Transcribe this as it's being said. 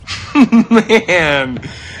Man,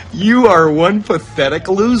 you are one pathetic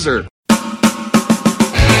loser.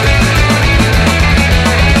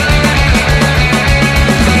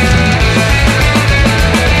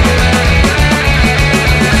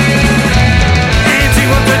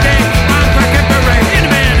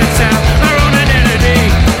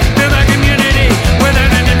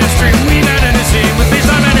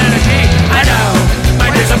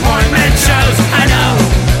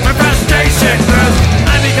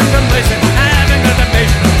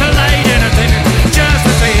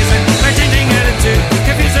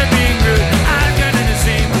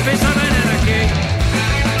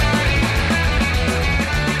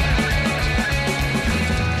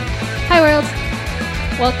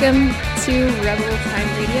 Welcome to Rebel Time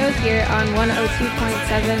Radio here on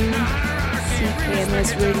 102.7 CKMS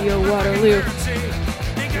Radio Waterloo.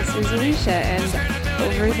 This is Alicia, and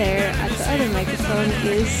over there at the other microphone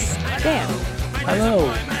is Dan.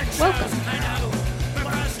 Hello. Welcome.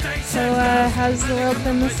 So, how's the world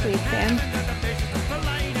been this week, Dan?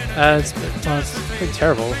 It's been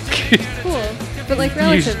terrible. Cool, but like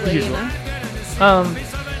relatively, Usual. you know?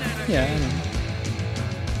 Yeah, I mean,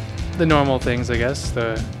 the normal things, I guess.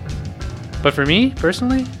 But for me,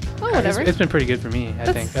 personally, whatever. It's been pretty good for me,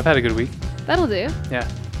 I think. I've had a good week. That'll do. Yeah.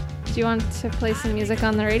 Do you want to play some music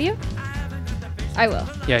on the radio? I will.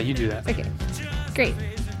 Yeah, you do that. Okay, great.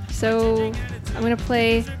 So I'm gonna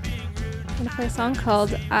play a song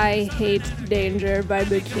called "I Hate Danger" by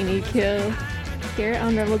Bikini Kill here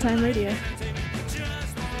on Rebel Time Radio.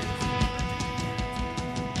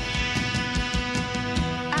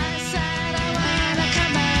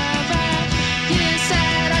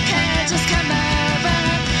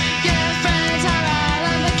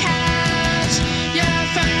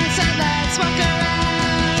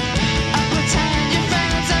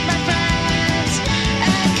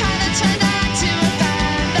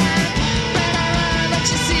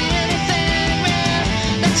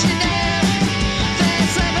 You know,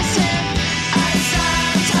 there's never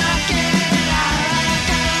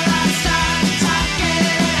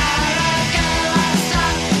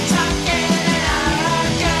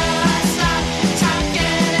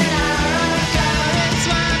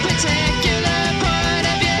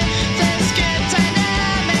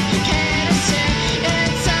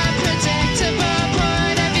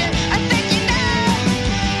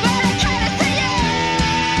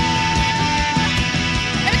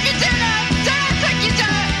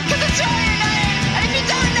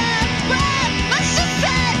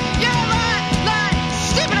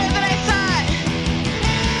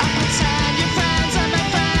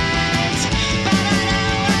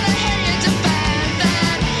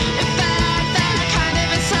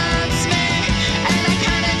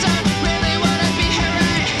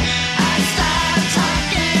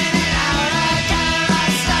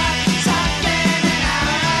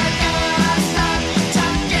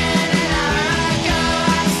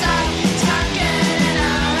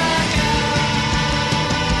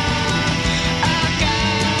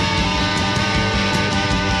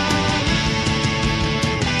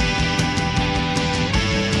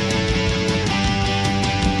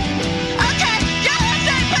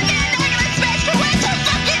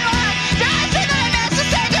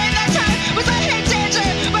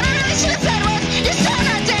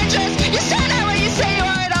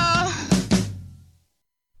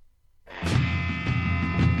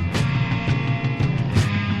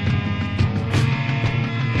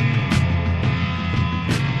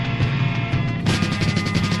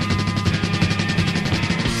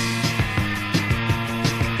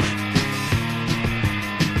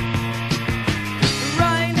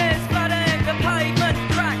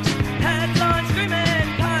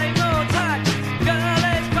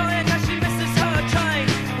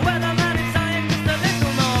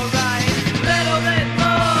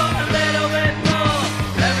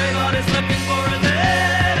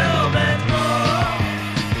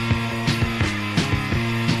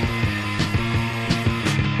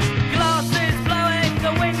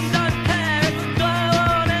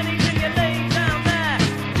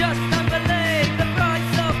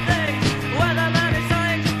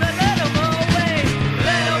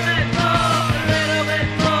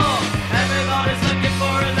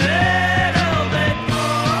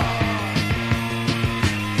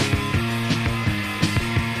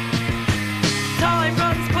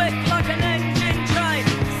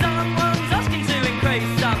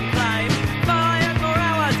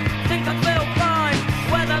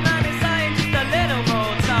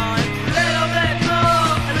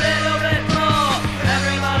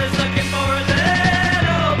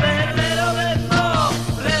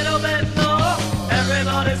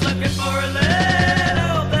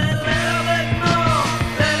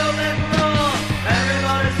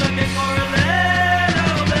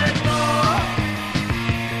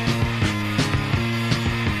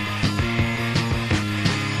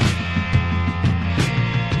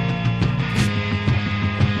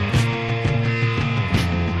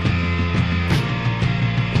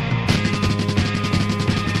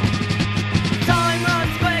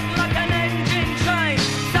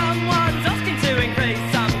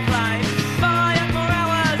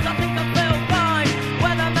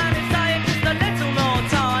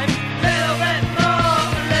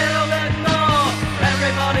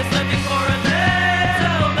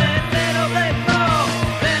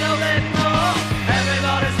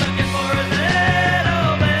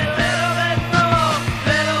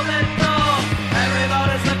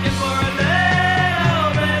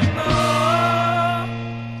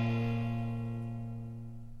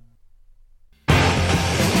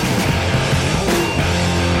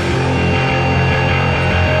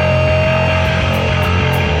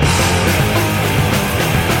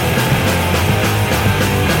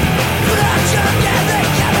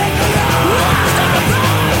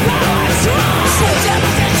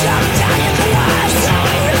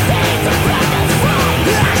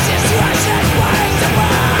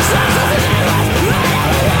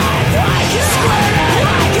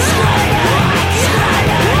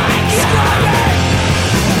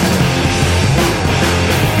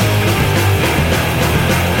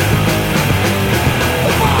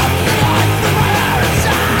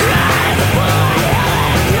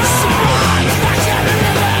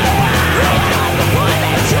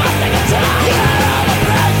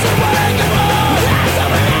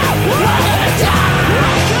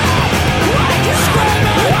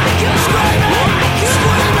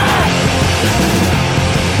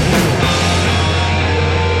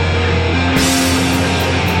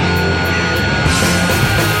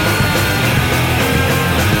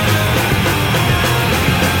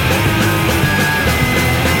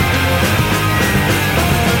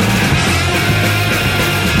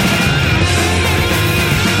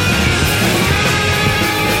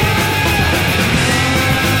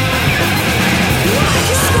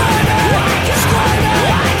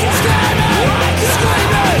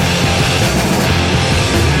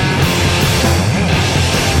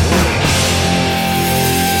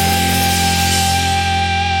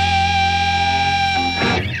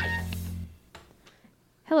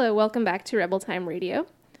Hello, welcome back to Rebel Time Radio.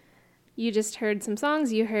 You just heard some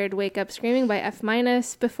songs. You heard Wake Up Screaming by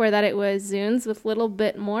F-. Before that it was Zunes with Little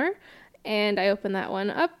Bit More. And I opened that one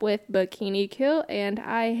up with Bikini Kill and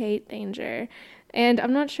I Hate Danger. And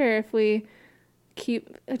I'm not sure if we keep...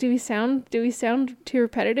 Do we sound too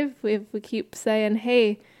repetitive if we keep saying,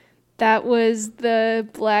 hey, that was the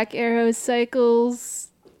Black Arrow Cycles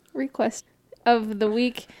request of the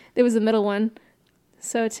week. It was the middle one.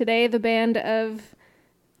 So today the band of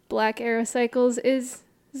Black Arrow Cycles is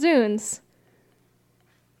Zunes.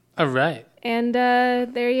 All right. And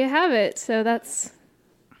there you have it. So that's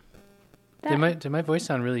that. Did my voice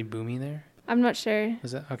sound really boomy there? I'm not sure.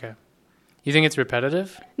 Is that okay? You think it's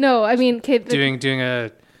repetitive? No, I mean, doing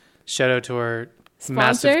a shout out to our sponsor?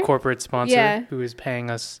 Massive corporate sponsor who is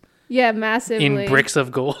paying us massively in bricks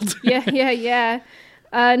of gold. yeah.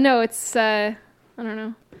 No, it's I don't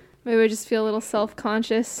know. Maybe I just feel a little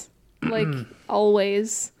self-conscious, like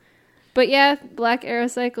always. But yeah, Black Arrow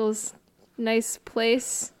Cycles, nice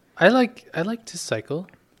place. I like to cycle.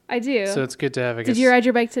 I do. So it's good to have. Did you ride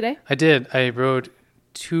your bike today? I did. I rode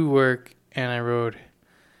to work and I rode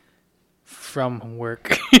from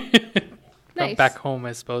work. Nice. Back home,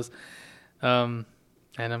 I suppose. And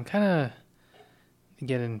I'm kind of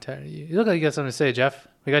getting tired. You look like you got something to say, Jeff.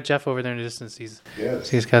 We got Jeff over there in the distance. He's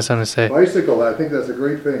got something to say. Bicycle, I think that's a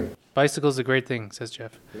great thing. Bicycle's a great thing, says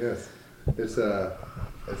Jeff. Yes. It's a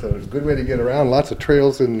good way to get around. Lots of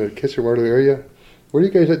trails in the Kitchener area. Where do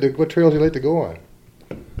you guys what trails do you like to go on?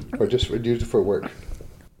 Or just use it for work?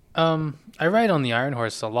 I ride on the Iron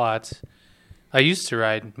Horse a lot. I used to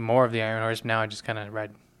ride more of the Iron Horse. Now I just kind of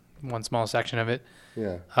ride one small section of it.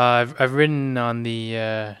 Yeah. I've ridden on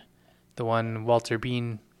the one Walter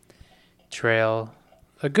Bean trail.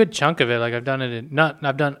 A good chunk of it. Like I've done it.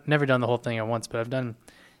 Never done the whole thing at once, but I've done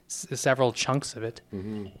several chunks of it,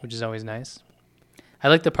 which is always nice. I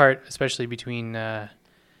like the part, especially between I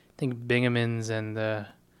think Bingamons and the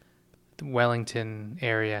Wellington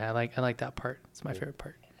area. I like that part. It's my favorite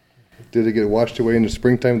part. Did it get washed away in the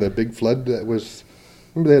springtime? That big flood that was.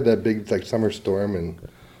 Remember they had that big summer storm and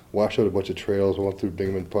washed out a bunch of trails. Went through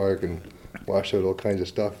Bingaman Park and washed out all kinds of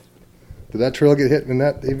stuff. Did that trail get hit in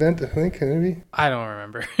that event, I think, maybe? I don't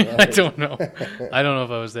remember. I don't know. I don't know if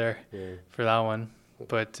I was there for that one.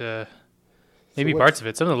 But maybe parts of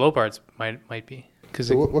it. Some of the low parts might be.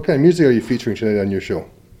 So what kind of music are you featuring tonight on your show?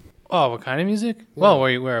 Oh, what kind of music? Yeah. Well,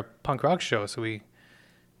 we're a punk rock show, so we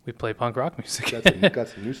play punk rock music. Got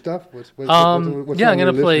some new stuff? What's I'm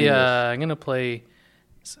gonna play later. I'm gonna play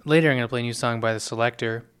a new song by The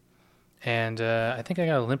Selector. And I think I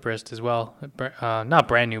got a Limp Wrist as well. Not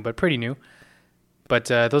brand new, but pretty new. But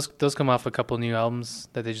those come off a couple new albums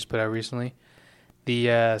that they just put out recently.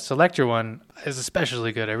 The Selector one is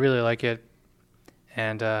especially good. I really like it.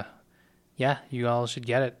 And you all should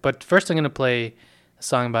get it. But first I'm going to play a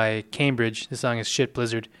song by Cambridge. The song is Shit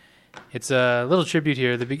Blizzard. It's a little tribute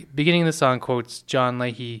here. The beginning of the song quotes John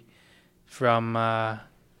Leahy from, or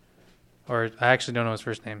I actually don't know his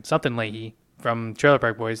first name, something Leahy from Trailer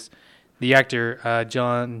Park Boys. The actor,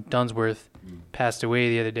 John Dunsworth, passed away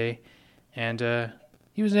the other day, and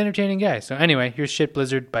he was an entertaining guy. So anyway, here's Shit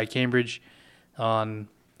Blizzard by Cambridge on,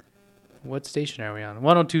 what station are we on?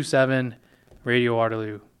 102.7 Radio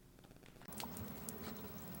Waterloo.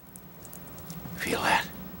 Feel that?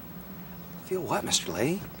 Feel what, Mr.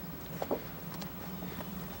 Leahy?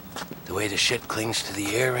 The way the shit clings to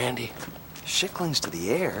the air, Randy? Shit clings to the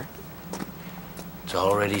air? It's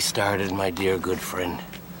already started, my dear good friend.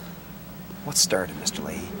 What started, Mr.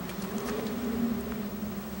 Leahy?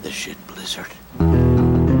 The shit blizzard.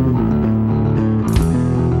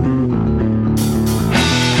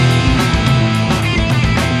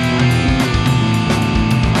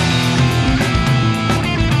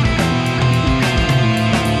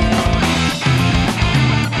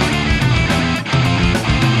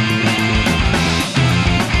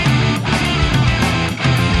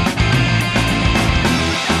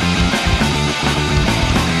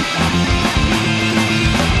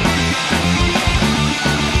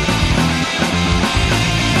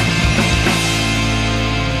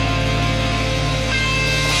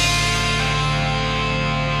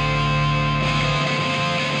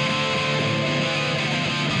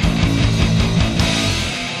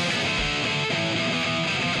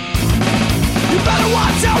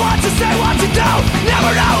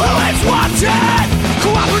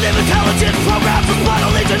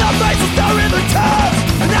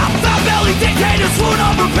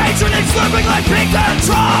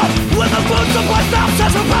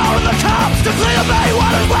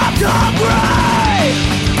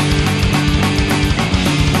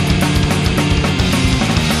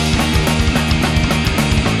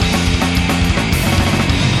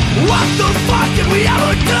 the fuck did we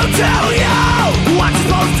ever do to you? What's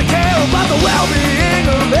supposed to care about the well-being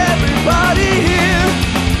of everybody here?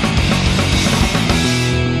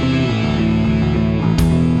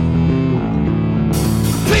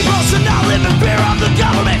 People should not live in fear of the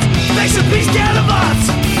government. They should be scared of us.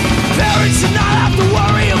 Parents should not have to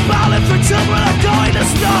worry about if their children are going to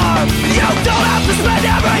starve. You don't have to spend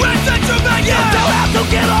every cent you make. You don't have to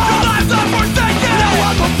get off. Your life's not forsaken. No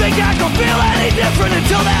one will think I can feel any different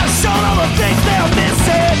until they have shown all the things they are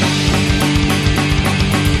missing.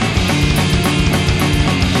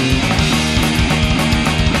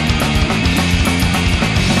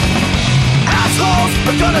 Assholes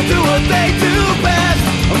are gonna do what they do best,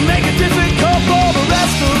 make it difficult for the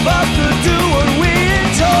rest of us to do what we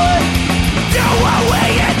enjoy. Do what we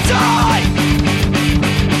enjoy.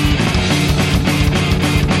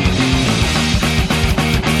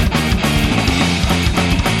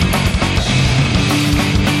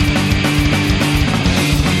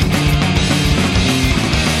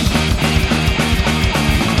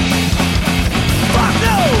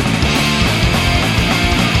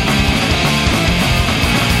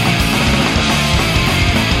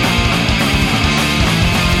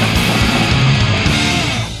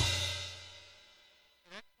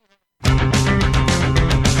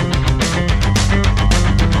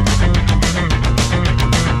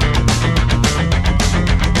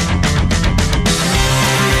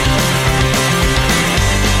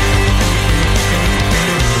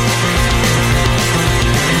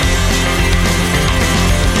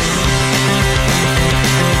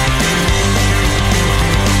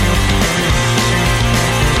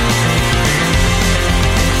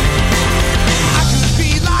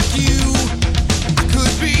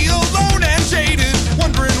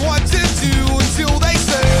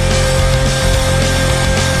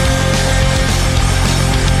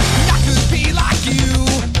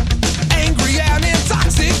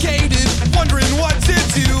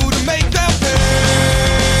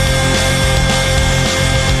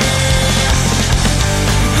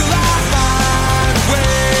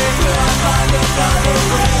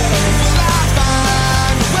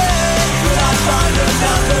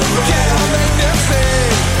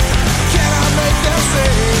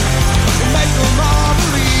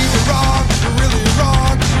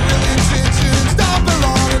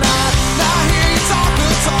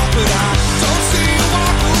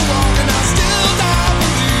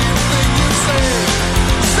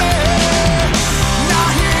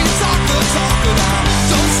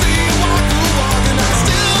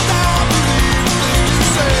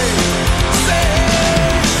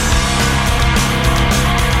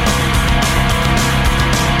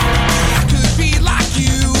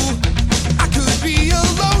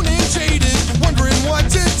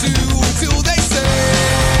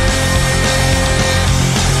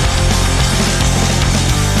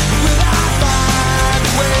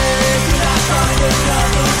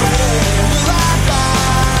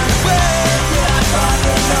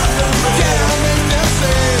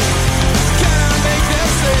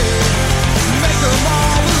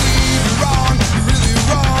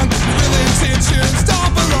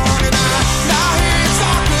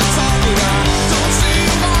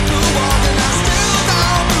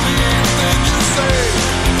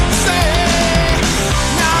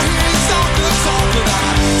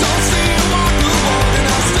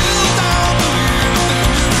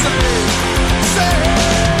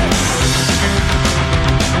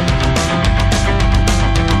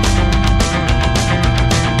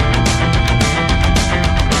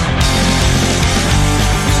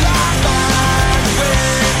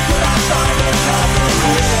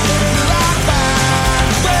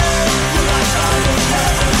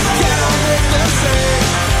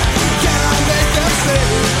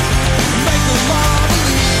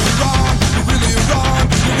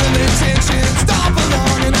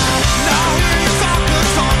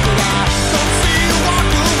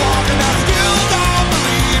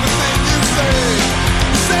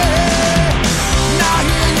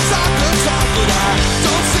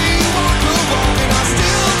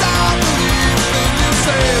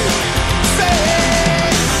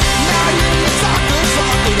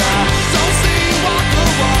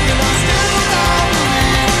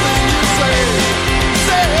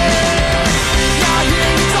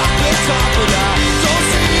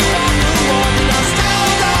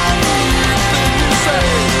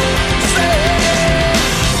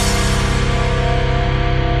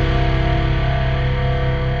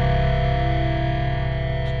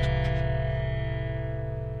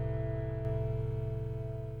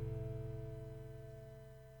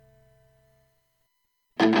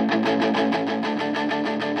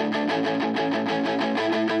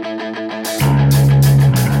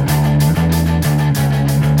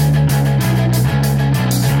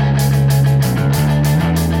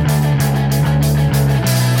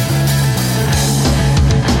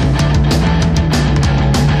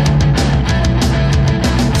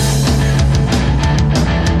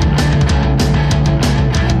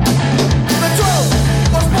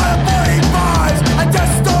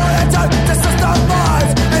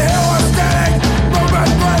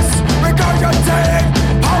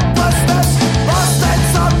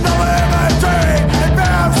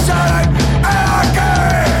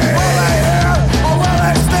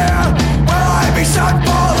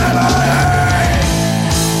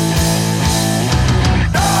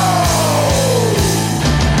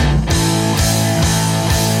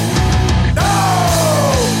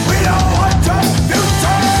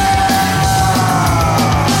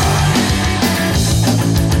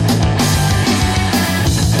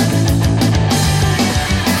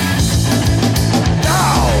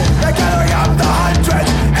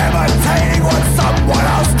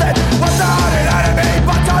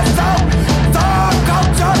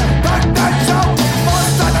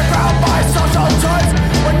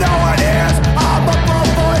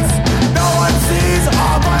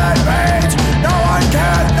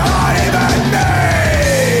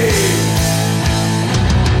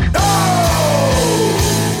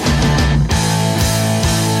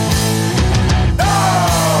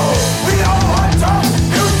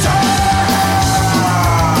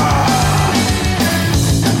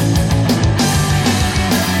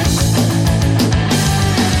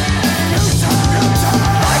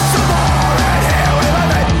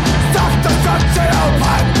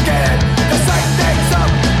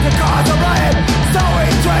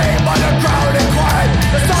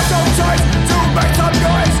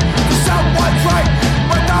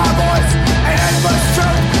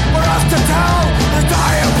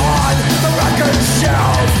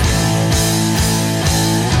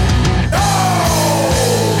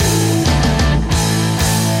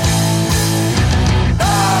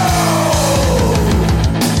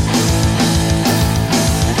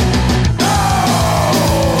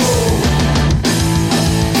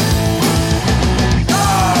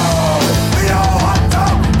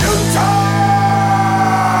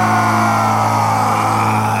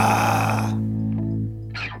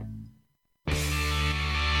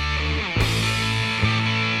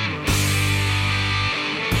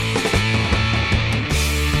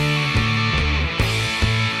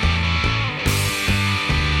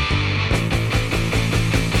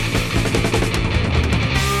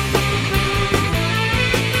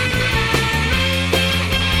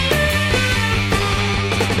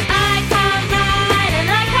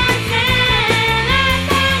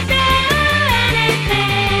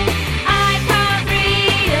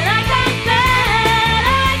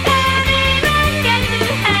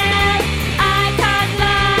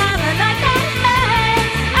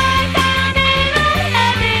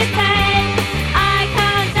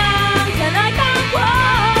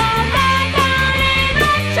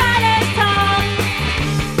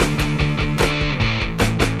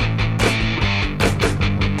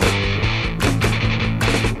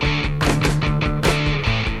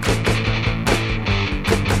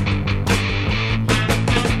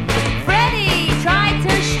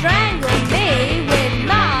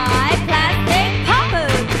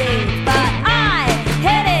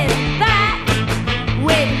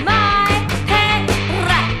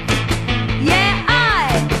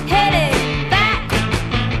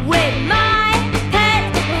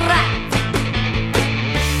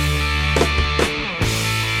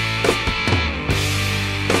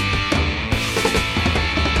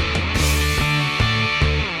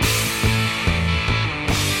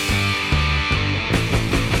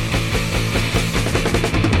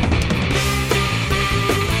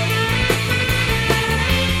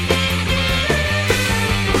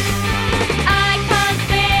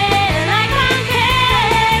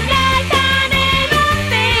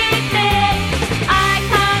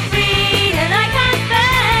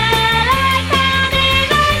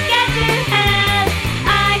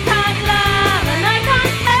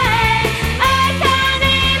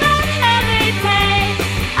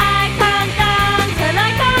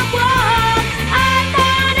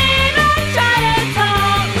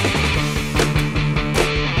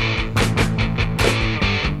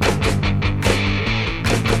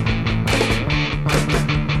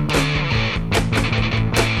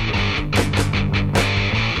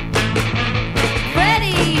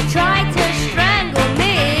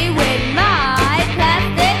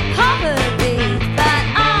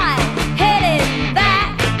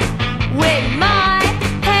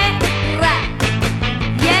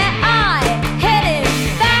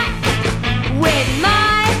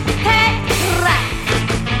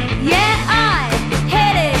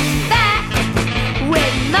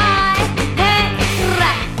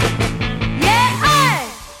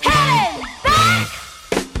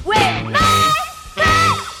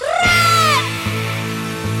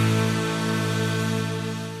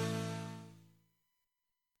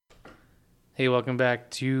 Hey, welcome back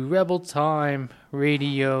to Rebel Time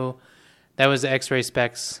Radio. That was the X-Ray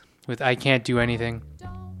Specs with I Can't Do Anything.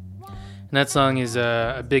 And that song is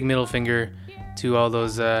a big middle finger to all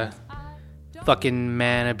those fucking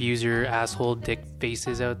man abuser asshole dick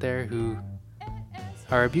faces out there who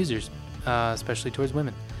are abusers, especially towards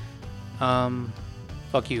women.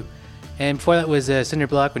 Fuck you. And before that was Cinder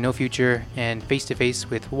Block with No Future and Face to Face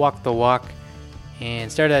with Walk the Walk.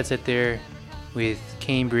 And started that set there with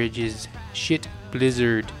Cambridge's Shit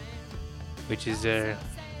Blizzard, which is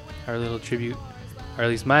our little tribute, or at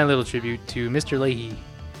least my little tribute to Mr. Leahy,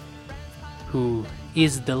 who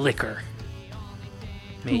is the liquor.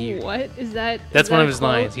 May you- What is that? That's is one that of a his quote?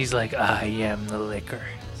 lines. He's like, I am the liquor.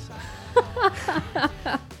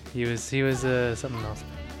 He was something else.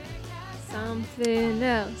 Something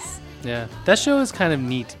else. Yeah, that show is kind of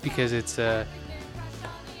neat because it's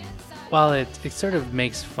while it sort of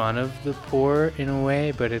makes fun of the poor in a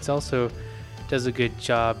way, but it's also does a good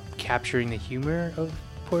job capturing the humor of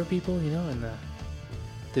poor people, you know, and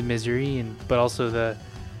the misery, and but also the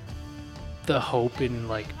hope in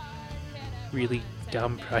like really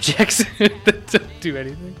dumb projects that don't do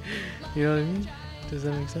anything. You know what I mean? Does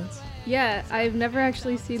that make sense? Yeah, I've never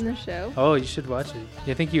actually seen the show. Oh, you should watch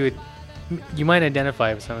it. I think you might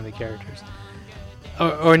identify with some of the characters.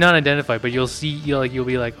 Or not identify, but you'll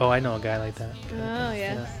be like, oh, I know a guy like that. Oh,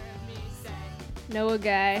 yes. Know a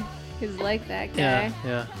guy who's like that guy.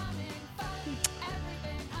 Yeah.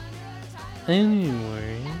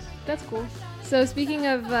 Anyways. That's cool. So speaking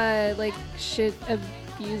of like shit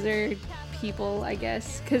abuser people, I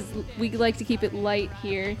guess, because we like to keep it light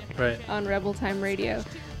here Right. on Rebel Time Radio.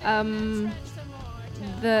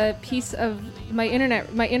 The piece of my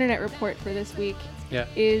internet report for this week Yeah.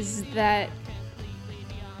 is that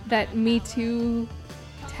Me Too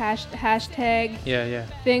hashtag Yeah.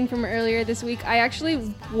 thing from earlier this week. I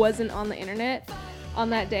actually wasn't on the internet on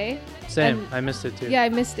that day. Same. And- I missed it too. Yeah, I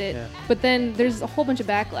missed it. Yeah. But then there's a whole bunch of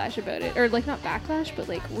backlash about it, or like not backlash, but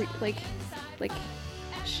like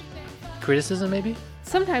Criticism, maybe?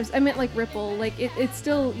 sometimes I meant like ripple. Like it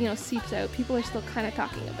still seeps out. People are still kind of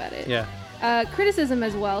talking about it. Yeah. Criticism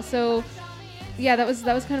as well. So yeah, that was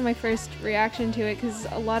kind of my first reaction to it, because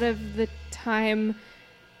a lot of the time,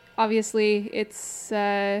 obviously, it's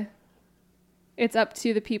up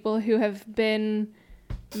to the people who have been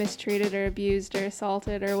mistreated or abused or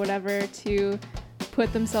assaulted or whatever to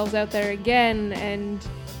put themselves out there again and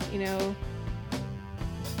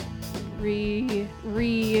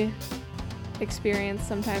experience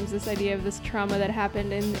sometimes this idea of this trauma that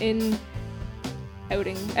happened in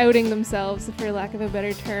outing themselves, for lack of a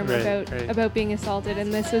better term, Right. about being assaulted.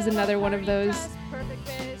 And this was another one of those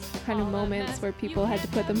kind of moments where people had to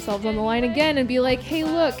put themselves on the line again and be like, hey,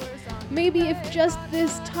 look, maybe if just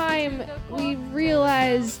this time we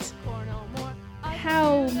realized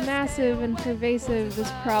how massive and pervasive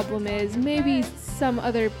this problem is, maybe some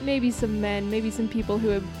men, maybe some people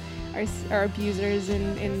who are abusers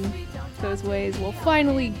in those ways will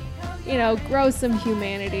finally, grow some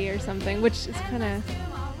humanity or something, which is kind of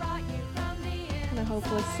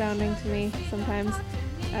hopeless sounding to me sometimes.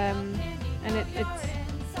 And it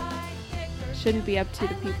shouldn't be up to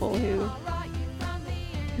the people who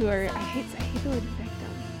are, I hate the word victim,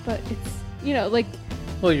 but it's, like...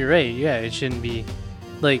 Well, you're right. Yeah, it shouldn't be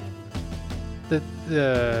like the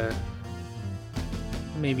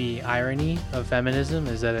maybe irony of feminism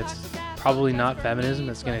is that it's probably not feminism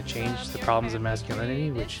that's going to change the problems of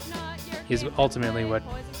masculinity, which is ultimately what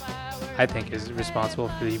I think is responsible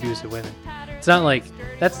for the abuse of women. It's not like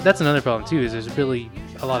that's another problem too. Is there's really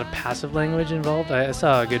a lot of passive language involved. I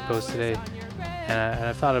saw a good post today, and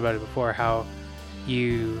I've thought about it before. How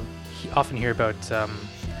you often hear about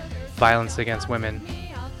violence against women,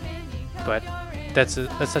 but that's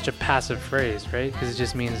such a passive phrase, right? Because it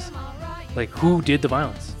just means like who did the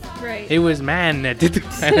violence. Right. It was man that did the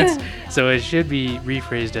violence. So it should be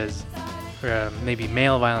rephrased as maybe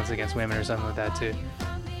male violence against women or something like that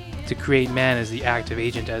to create man as the active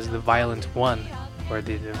agent, as the violent one, or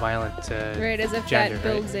the violent right, as if gender, that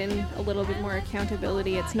builds in a little bit more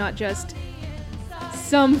accountability. It's not just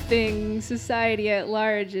something society at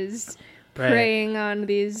large is preying on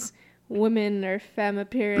these women or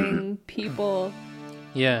femme-appearing people.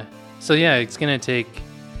 Yeah. So yeah, it's gonna take.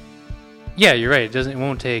 Yeah, you're right. It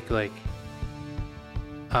won't take like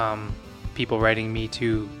people writing Me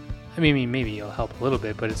Too. I mean, maybe it'll help a little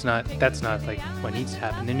bit, but that's not like what needs to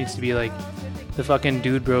happen. There needs to be like the fucking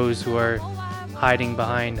dude bros who are hiding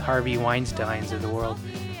behind Harvey Weinsteins of the world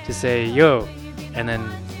to say yo, and then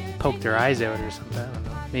poke their eyes out or something. I don't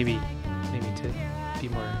know. Maybe to be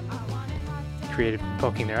more creative,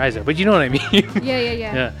 poking their eyes out. But you know what I mean?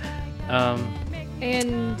 Yeah.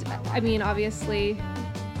 And I mean, obviously,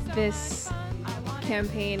 this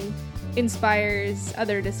campaign has inspired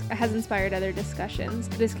other discussions.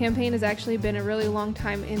 This campaign has actually been a really long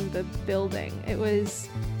time in the building. It was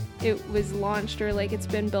launched, or like it's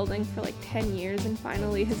been building for like 10 years and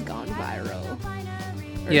finally has gone viral.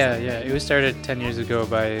 Yeah, it was started 10 years ago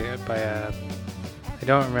by I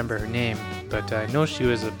don't remember her name, but I know she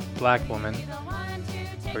was a black woman,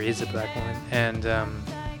 or is a black woman, and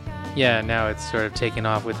now it's sort of taken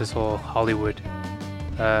off with this whole Hollywood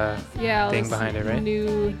thing behind it, right?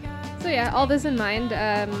 So yeah, all this in mind,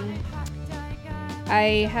 I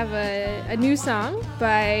have a new song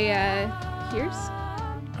by Pierce.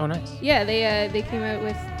 Oh, nice. Yeah, they came out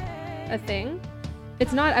with a thing.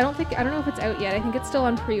 It's not. I don't know if it's out yet. I think it's still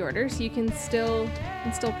on pre-order, so you can still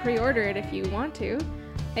pre-order it if you want to.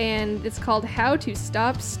 And it's called "How to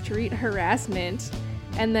Stop Street Harassment."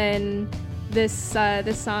 And then this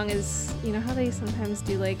song is, you know how they sometimes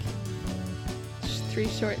do like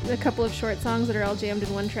a couple of short songs that are all jammed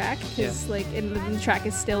in one track, because the track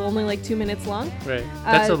is still only like 2 minutes long. Right.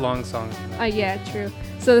 That's a long song. Yeah, true.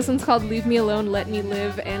 So this one's called "Leave Me Alone, Let Me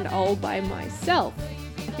Live, and All by Myself."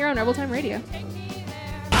 Here on Rebel Time Radio.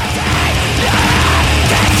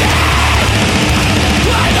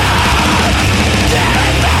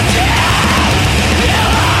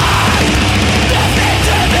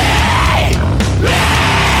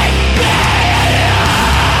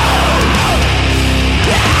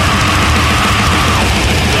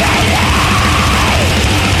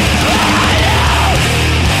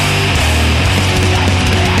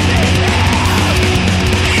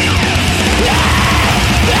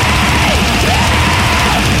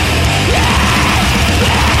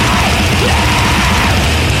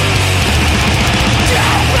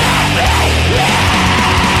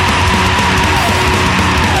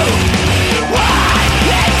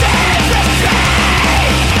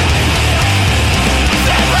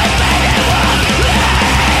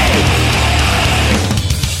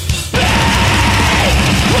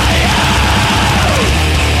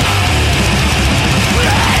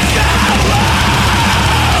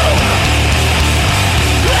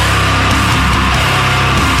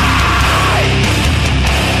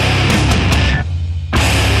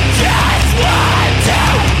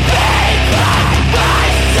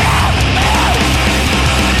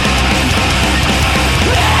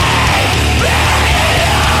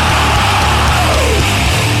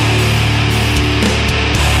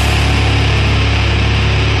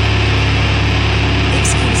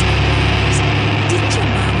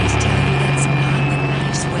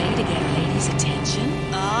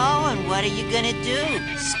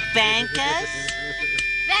 Disrespect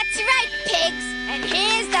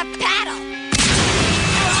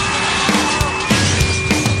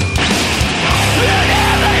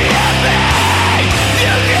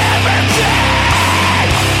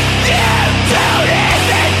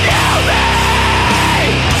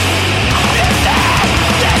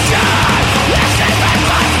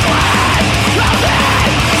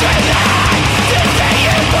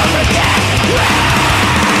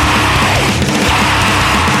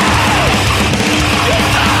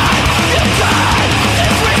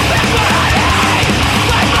what I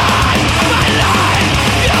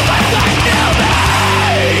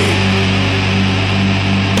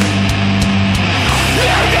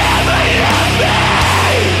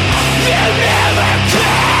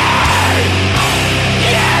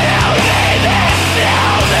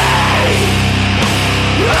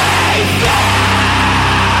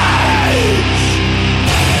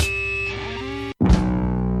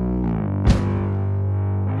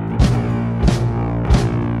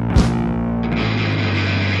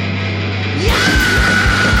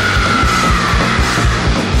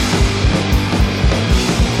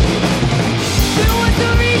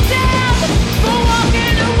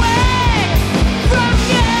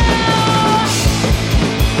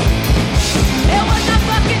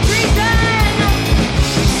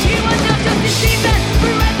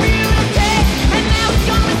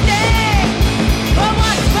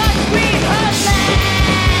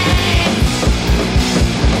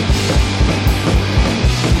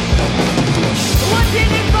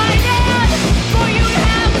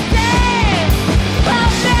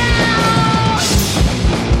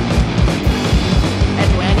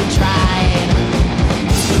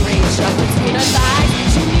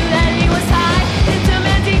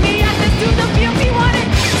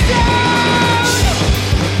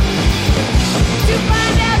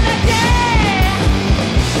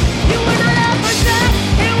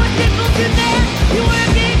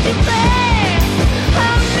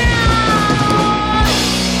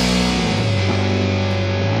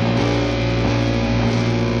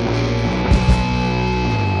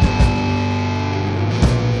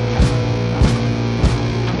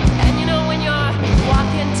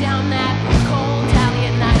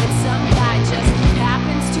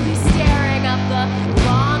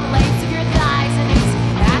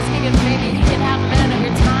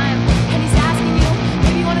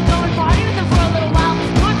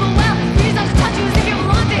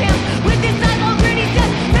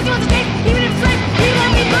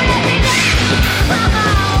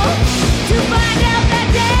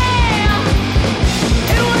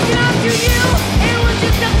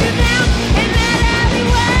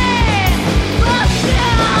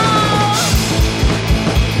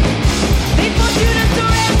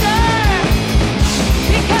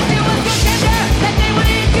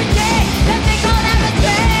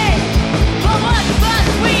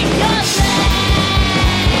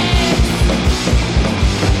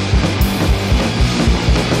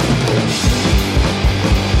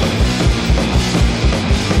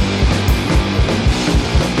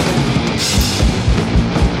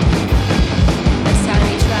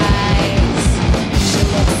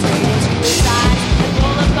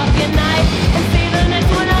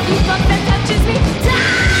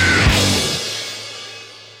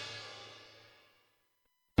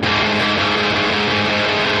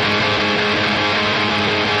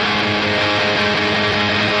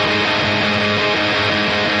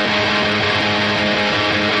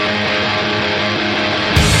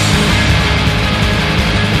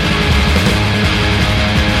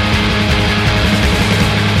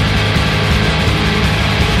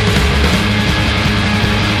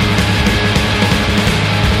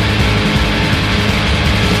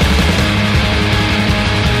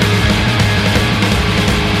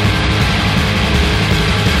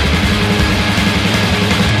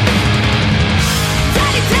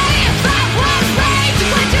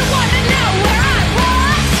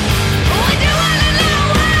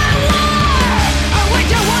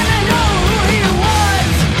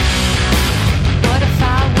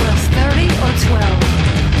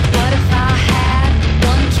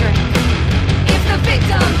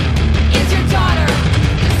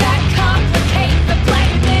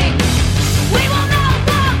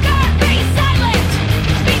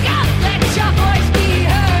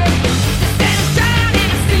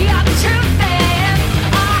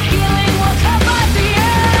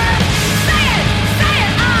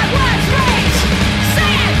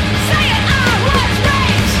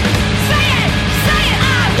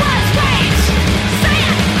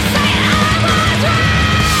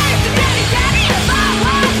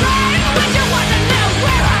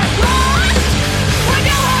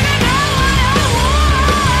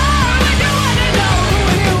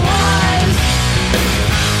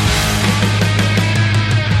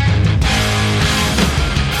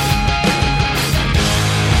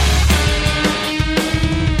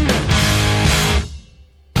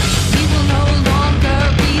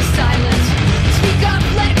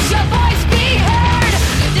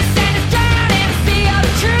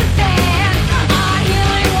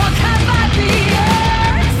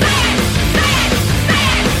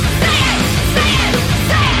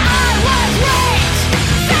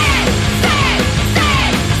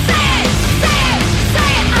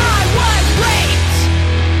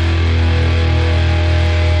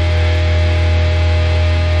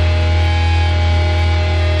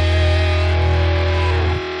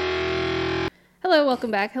welcome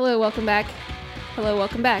back. Hello, welcome back. Hello,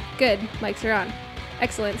 welcome back. Good. Mics are on.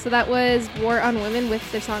 Excellent. So that was War on Women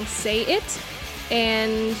with their song Say It.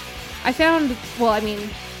 And I found,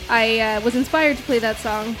 I was inspired to play that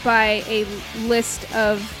song by a list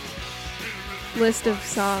of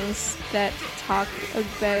songs that talk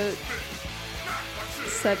about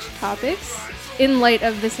such topics in light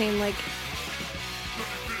of the same,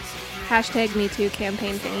 #MeToo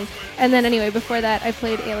campaign thingy. And then anyway, before that, I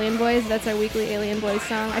played Alien Boys. That's our weekly Alien Boys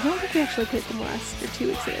song. I don't think we actually played them last or 2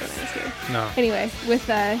 weeks ago when I was here. No. Anyway, with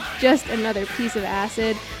Just Another Piece of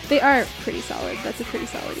Acid. They are pretty solid. That's a pretty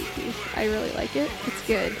solid EP. I really like it. It's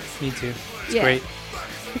good. Me too. It's great.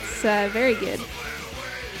 It's very good.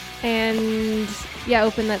 And yeah,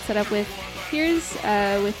 open that set up with Tears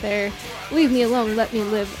with their Leave Me Alone, Let Me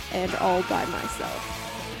Live, and All By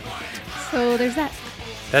Myself. So there's that.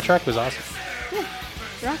 That track was awesome. Yeah,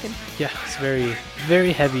 rockin'. Yeah, it's very,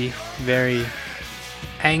 very heavy, very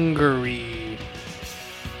angry.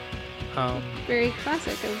 Very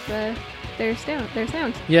classic of their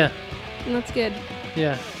sound. Yeah. And that's good.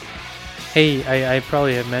 Yeah. Hey, I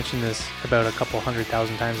probably have mentioned this about a couple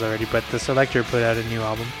 100,000 times already, but the Selector put out a new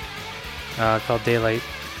album called Daylight.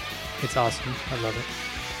 It's awesome. I love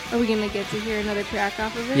it. Are we going to get to hear another track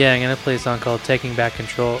off of it? Yeah, I'm going to play a song called Taking Back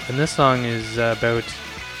Control. And this song is about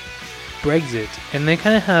Brexit. And they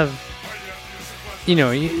kind of have,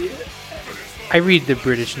 I read the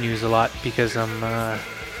British news a lot because I'm a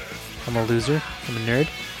loser. I'm a nerd.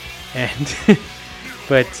 And,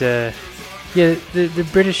 but, the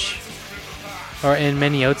British, and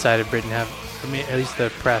many outside of Britain have, at least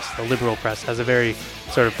the press, the liberal press, has a very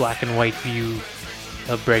sort of black and white view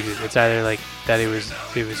of Brexit. It's either like that it was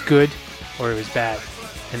good or it was bad,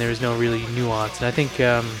 and there was no really nuance. And I think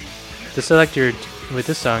the Selector with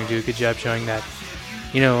this song do a good job showing that,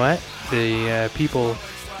 you know what, the people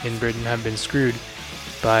in Britain have been screwed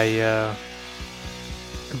by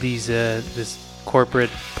this corporate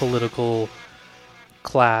political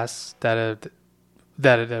class that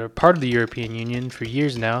are part of the European Union for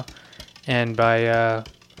years now, and by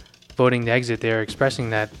voting to exit, they are expressing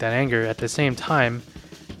that anger. At the same time,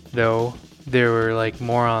 though, there were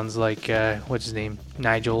morons like what's his name,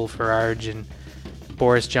 Nigel Farage and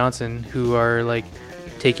Boris Johnson, who are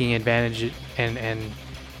taking advantage and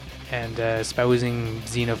espousing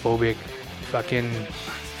xenophobic fucking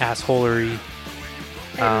assholery.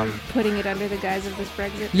 And putting it under the guise of this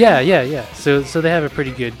Brexit. Yeah. So they have a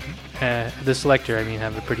pretty good, the Selector,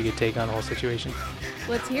 have a pretty good take on the whole situation.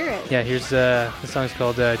 Let's hear it. Yeah, here's the song's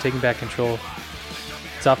called Taking Back Control.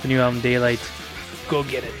 It's off the new album Daylight. Go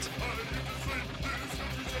get it.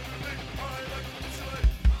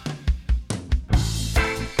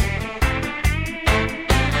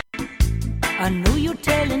 I know you're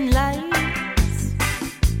telling lies.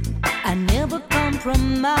 I never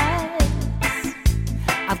compromise.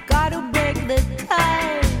 I've got to break the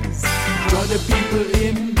ties. Draw the people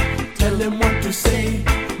in, tell them what to say.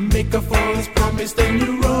 Make a false promise, then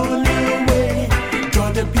you run away.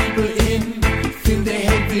 Draw the people in, fill their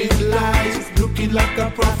head with lies. Looking like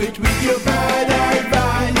a prophet with your bad advice.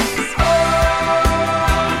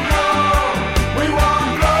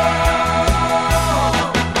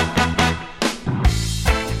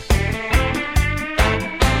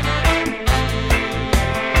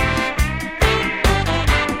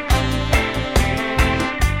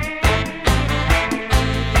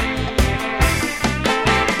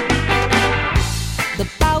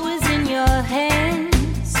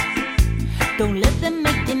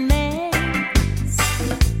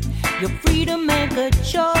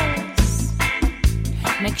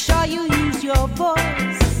 Make sure you use your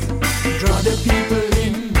voice. Draw the people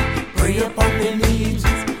in, pray upon their needs.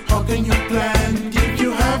 How can you plant if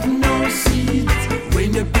you have no seeds?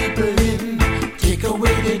 Bring the people in, take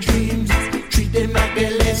away their dreams. Treat them like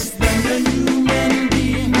they're less than a human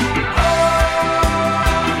being.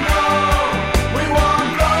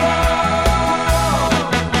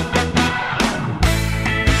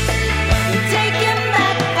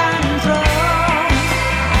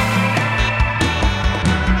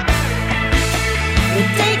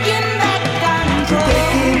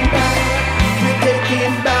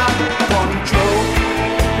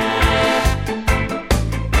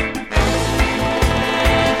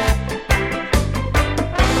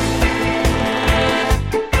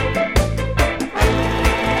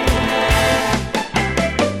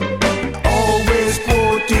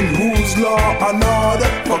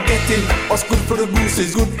 What's good for the goose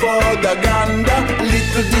is good for the gander.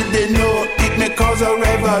 Little did they know it may cause a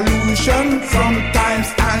revolution. Sometimes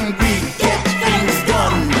angry get things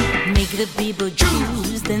done. Make the people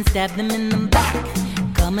choose, then stab them in the back.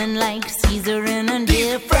 coming like Caesar in a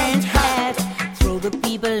different hat. Throw the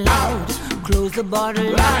people out, close the border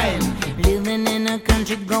line. Living in a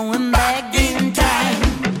country going back in time.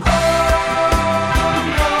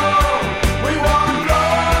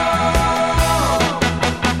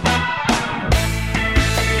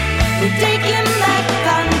 We're taking back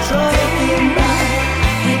control.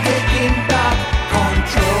 We're taking back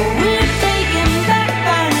control. We're taking back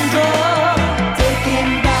control.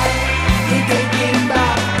 Taking back. We're taking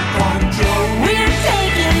back control. We're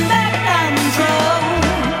taking back control.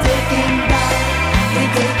 Taking back.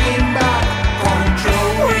 We're taking back control.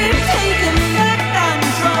 We're taking back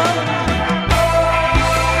control.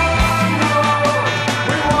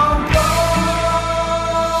 We won't go.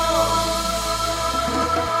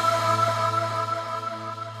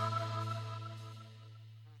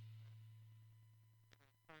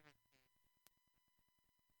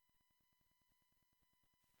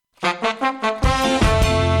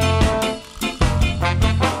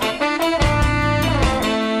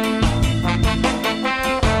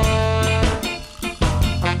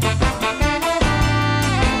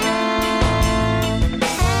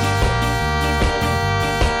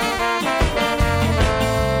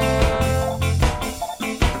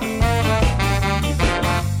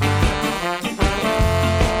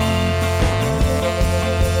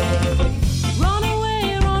 Run away,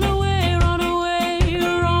 run away, run away,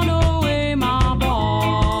 run away, my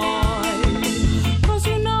boy. 'Cause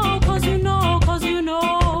you know, 'cause you know, 'cause you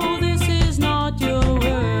know this is not your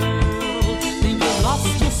world. Think you've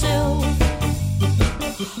lost yourself.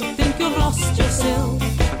 Think you've lost yourself.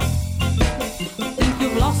 Think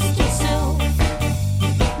you've lost yourself.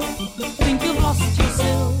 Think you've lost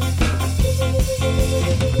yourself.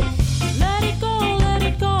 Let it go, let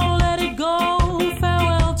it go, let it go.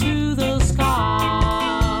 Farewell to the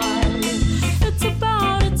sky. It's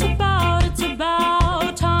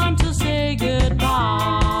about time to say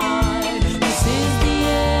goodbye. This is the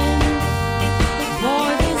end.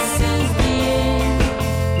 Boy, this is the end.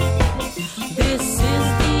 This is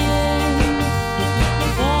the end.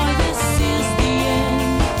 Boy, this is the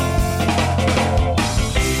end.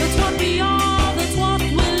 That's what we are, that's what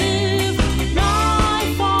we live.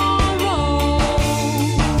 Life on road.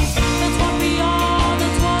 That's what we are,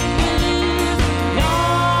 that's what we live.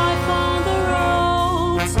 Life on the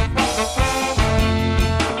roads.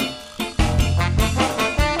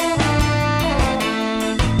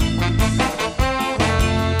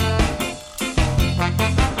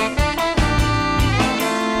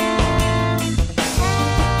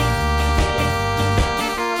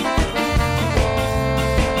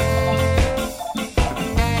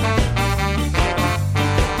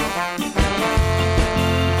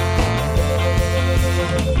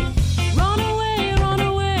 Run away, run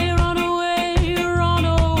away, run away, run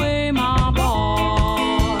away, my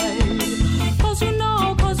boy. 'Cause you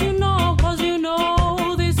know, 'cause you know, 'cause you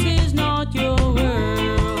know this is not your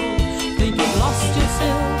world. Think you've lost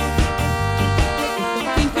yourself.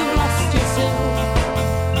 Think you've lost yourself.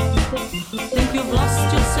 Think you've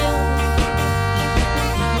lost yourself.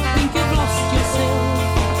 Think you've lost yourself.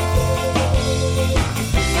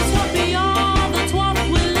 That's what we are, that's what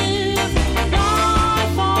we live.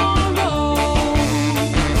 Life on road.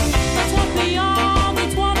 That's what we are,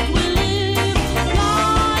 that's what we live.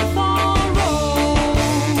 Life on road.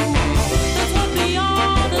 That's what we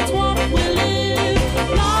are, that's what we live.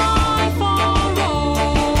 Life on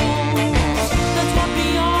road. That's what we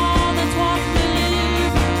are, that's what we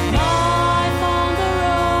live. Life on the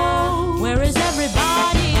road. Where is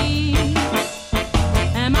everybody?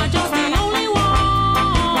 Am I just the only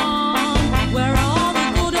one? Where are all the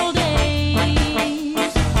good old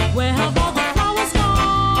days? Where have all the flowers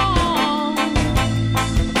gone?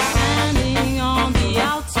 Standing on the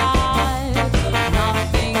outside,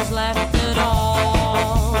 nothing's left at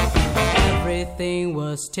all. Everything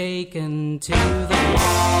was taken to the wall.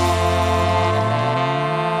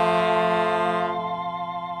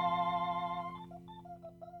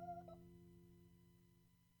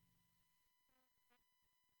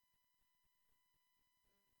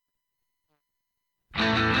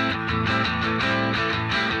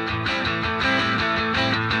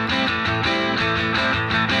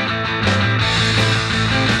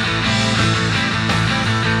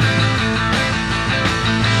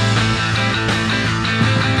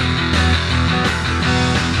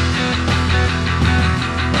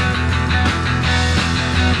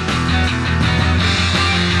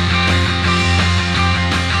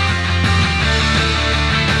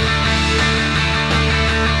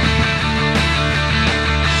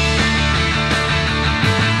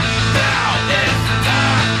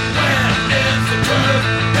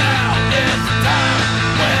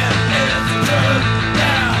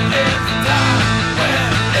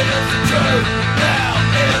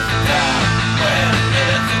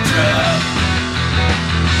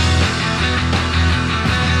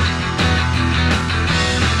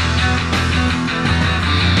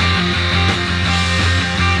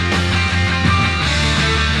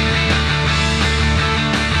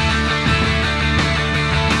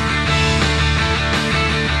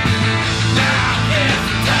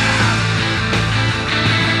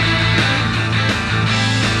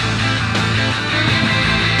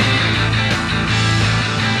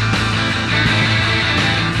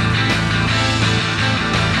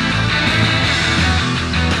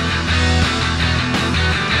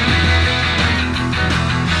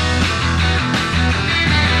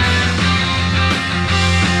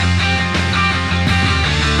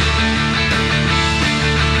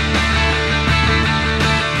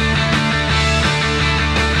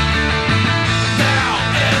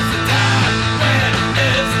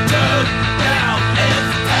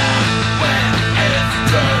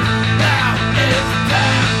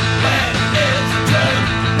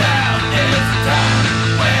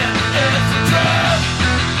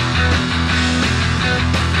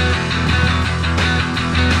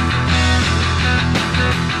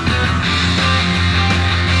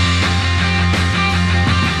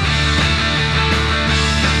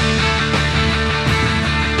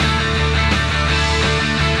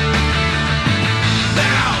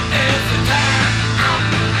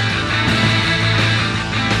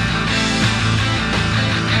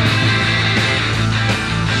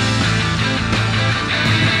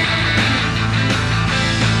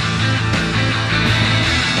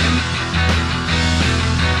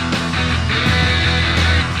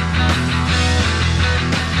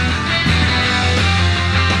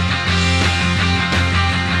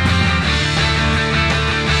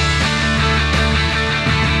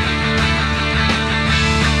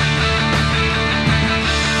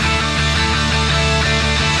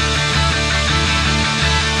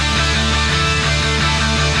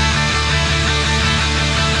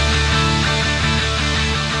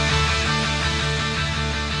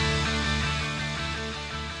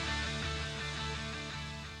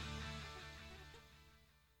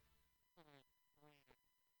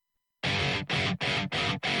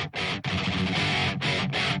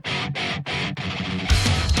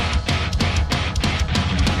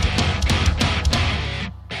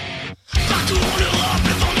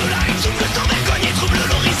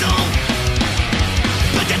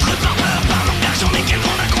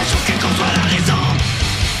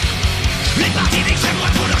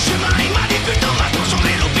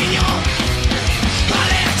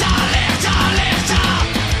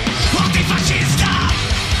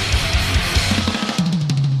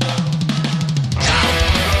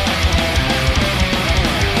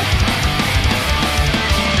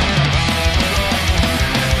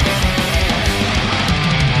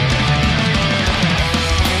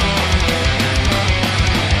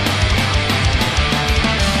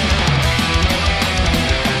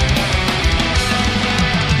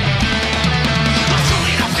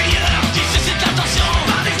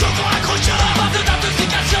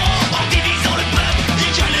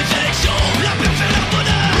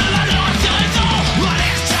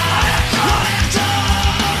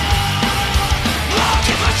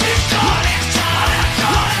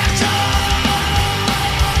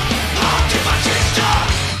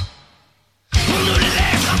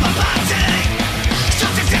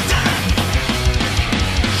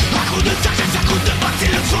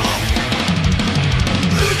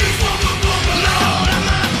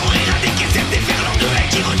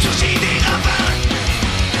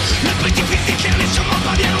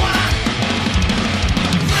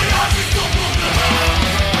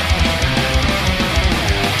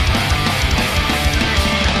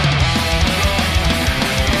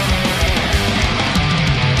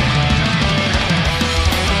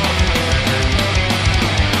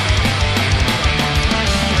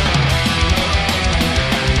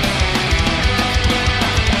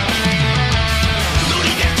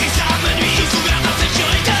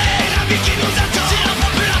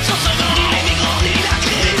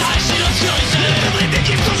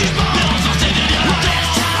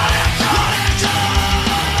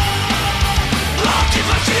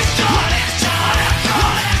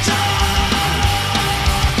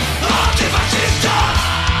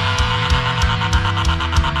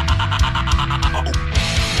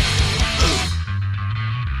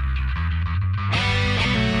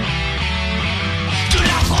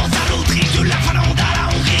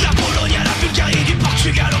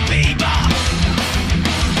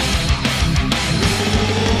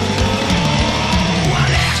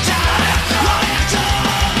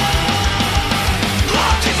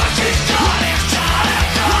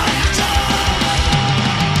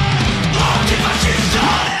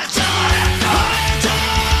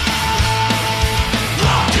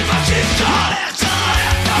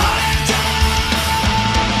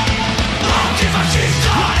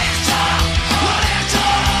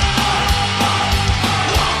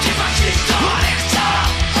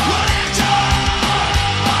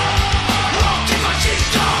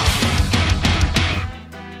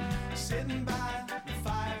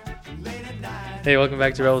 Hey, welcome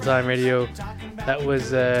back to Rebel Time Radio. That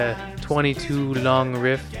was a 22 long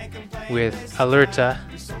riff with Alerta.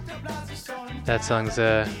 That song's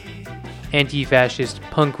a anti-fascist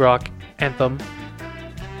punk rock anthem.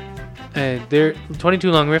 Their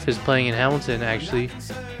 22 long riff is playing in Hamilton actually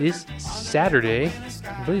this Saturday.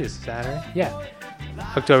 I believe it's Saturday. Yeah,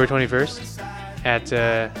 October 21st at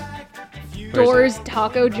Doors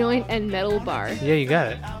Taco Joint and Metal Bar. Yeah, you got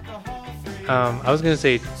it. I was gonna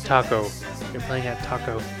say Taco. You're playing at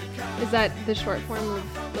Taco. Is that the short form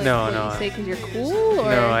of like, No, what no. you say because you're cool?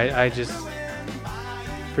 Or? No, I just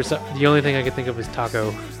the only thing I could think of is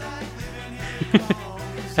Taco.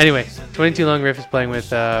 Anyway, 22 long riff is playing with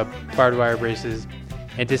barbed wire braces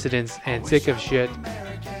and dissidents and sick of shit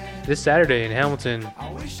this Saturday in Hamilton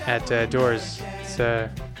at Doors. It's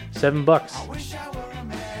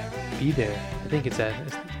 $7. Be there. I think it's at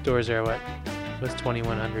Doors are what? What's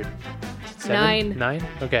 2100? $9.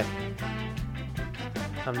 Okay.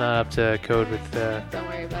 I'm not up to code with. Don't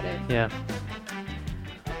worry about it. Yeah.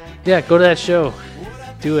 Yeah, go to that show.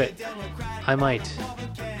 Do it. I might.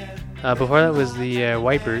 Before that was the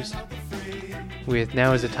Wipers with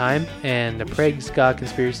Now Is the Time and the Prague Ska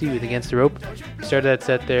Conspiracy with Against the Rope. Started that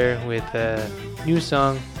set there with a new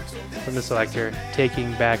song from the Selector,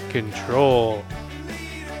 Taking Back Control.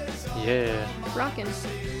 Yeah. Rockin'.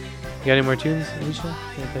 You got any more tunes, Alicia? You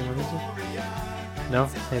want to play more music? No?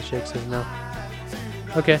 Handshake says no.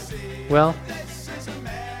 Okay. Well, I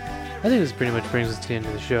think this pretty much brings us to the end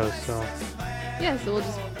of the show, so... Yeah, so we'll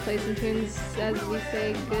just play some tunes as we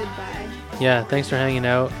say goodbye. Yeah, thanks for hanging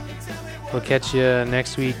out. We'll catch you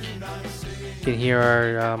next week. You can hear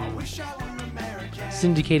our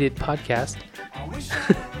syndicated podcast.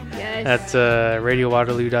 Yes. That's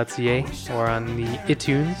radiowaterloo.ca or on the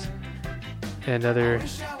iTunes and other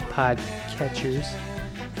podcatchers.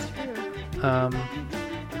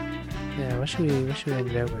 Yeah, what should we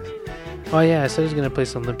end it out with? Oh yeah, I said I was gonna play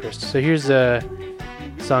some Limp Bizkit. So here's a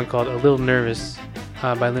song called "A Little Nervous"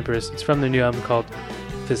 by Limp Bizkit. It's from their new album called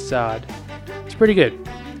Facade. It's pretty good.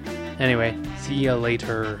 Anyway, see ya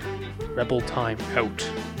later. Rebel Time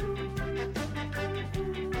out.